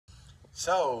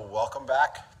So, welcome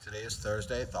back. Today is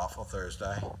Thursday, Thoughtful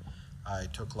Thursday. I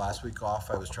took last week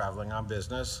off. I was traveling on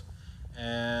business,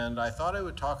 and I thought I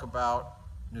would talk about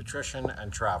nutrition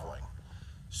and traveling.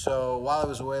 So, while I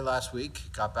was away last week,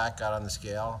 got back, got on the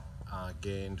scale,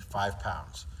 gained 5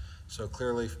 pounds. So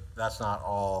clearly that's not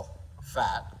all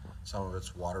fat. Some of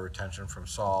it's water retention from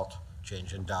salt,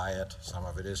 change in diet. Some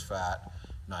of it is fat,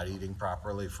 not eating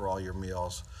properly for all your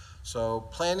meals. So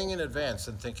planning in advance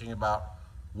and thinking about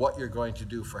what you're going to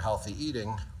do for healthy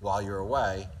eating while you're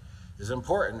away is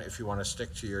important if you want to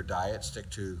stick to your diet, stick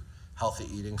to healthy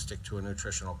eating, stick to a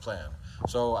nutritional plan.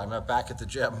 So I'm back at the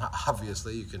gym,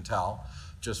 obviously, you can tell.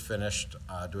 Just finished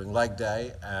doing leg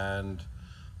day and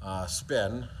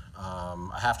spin.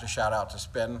 I have to shout out to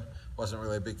spin. Wasn't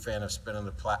really a big fan of spin in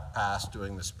the past,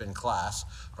 doing the spin class,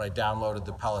 but I downloaded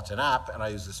the Peloton app and I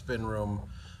use the spin room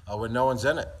when no one's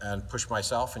in it and push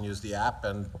myself and use the app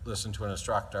and listen to an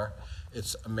instructor.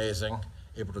 It's amazing,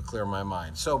 able to clear my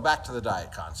mind. So back to the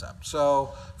diet concept.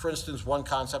 So for instance, one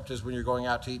concept is when you're going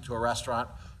out to eat to a restaurant,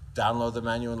 download the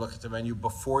menu and look at the menu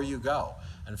before you go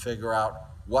and figure out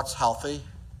what's healthy.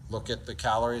 Look at the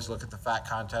calories, look at the fat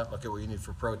content, look at what you need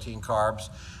for protein, carbs,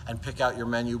 and pick out your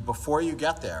menu before you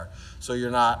get there. So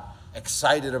you're not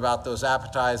excited about those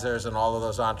appetizers and all of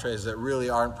those entrees that really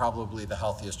aren't probably the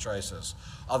healthiest choices.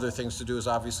 Other things to do is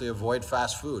obviously avoid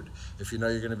fast food. If you know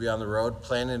you're going to be on the road,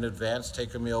 plan in advance,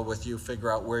 take a meal with you, figure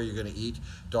out where you're going to eat.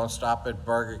 Don't stop at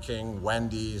Burger King,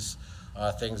 Wendy's,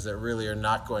 things that really are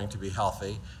not going to be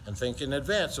healthy, and think in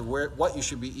advance of what you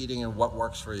should be eating and what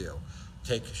works for you.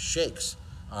 Take shakes.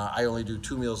 I only do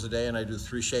 2 meals a day and I do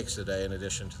 3 shakes a day in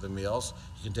addition to the meals.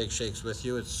 You can take shakes with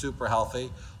you. It's super healthy,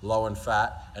 low in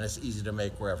fat, and it's easy to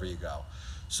make wherever you go.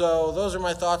 So those are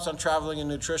my thoughts on traveling and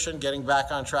nutrition, getting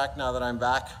back on track now that I'm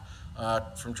back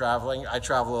from traveling. I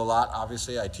travel a lot,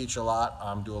 obviously. I teach a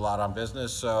lot, do a lot on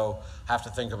business, so have to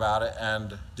think about it,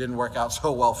 and didn't work out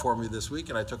so well for me this week,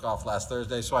 and I took off last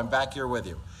Thursday, so I'm back here with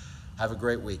you. Have a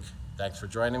great week. Thanks for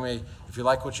joining me. If you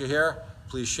like what you hear,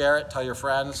 please share it, tell your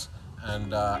friends,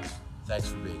 and thanks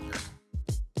for being here.